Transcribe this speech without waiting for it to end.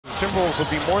Timberwolves will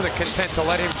be more than content to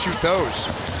let him shoot those.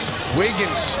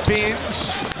 Wiggins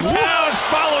spins. Towns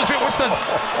follows it with the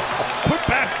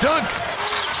put-back dunk.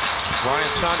 Ryan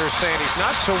Saunders saying he's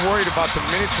not so worried about the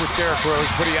minutes with Derrick Rose,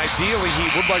 but ideally he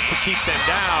would like to keep them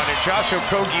down, and Josh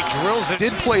Okogie drills it.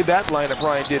 Did play that lineup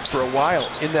Ryan did for a while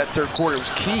in that third quarter. It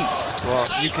was key. Well,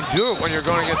 you can do it when you're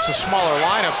going against a smaller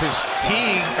lineup.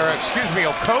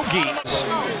 Okogie.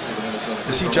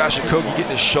 To see Josh Okogie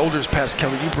getting his shoulders past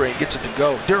Kelly Oubre and gets it to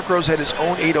go. Derrick Rose had his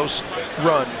own 8-0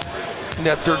 run in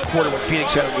that third quarter when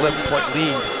Phoenix had an 11-point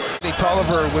lead.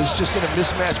 Tolliver was just in a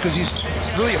mismatch because he's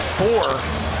really a 4.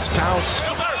 Towns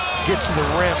gets to the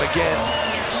rim again.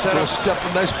 Set up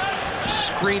a nice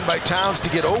screen by Towns to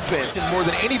get open more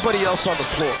than anybody else on the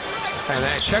floor. And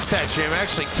then check that, Jim.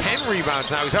 Actually 10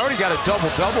 rebounds now. He's already got a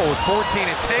double-double with 14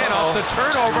 and 10 off the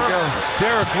turnover.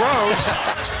 Derrick Rose.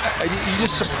 You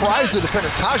just surprised the defender.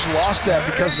 Taj lost that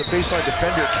because the baseline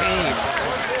defender came.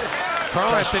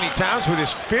 Karl-Anthony Towns with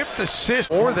his 5th assist,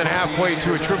 more than halfway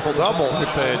to a triple-double with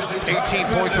the 18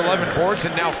 points, 11 boards,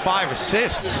 and now 5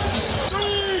 assists.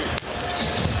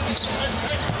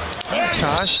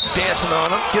 Taj dancing on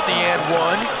him, getting the and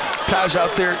one. Taj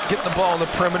out there getting the ball on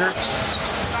the perimeter.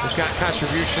 He's got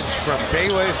contributions from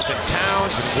Bayless and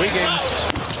Towns and Wiggins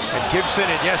and Gibson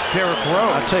and yes, Derrick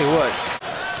Rose. I'll tell you what.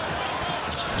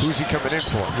 Who's he coming in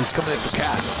for? He's coming in for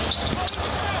Cat.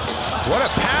 What a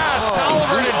pass,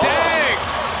 Tolliver to Dang!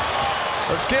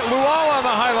 Let's get Luol on the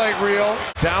highlight reel.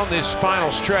 Down this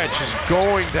final stretch is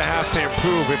going to have to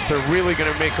improve if they're really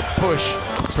going to make a push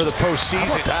for the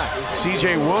postseason.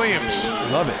 CJ Williams.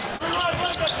 Love it.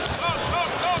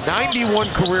 91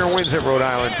 career wins at Rhode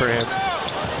Island for him.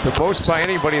 The most by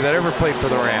anybody that ever played for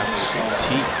the Rams.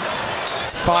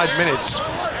 5 minutes,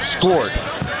 scored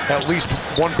at least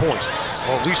 1 point,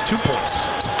 or at least 2 points.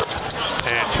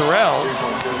 And Terrell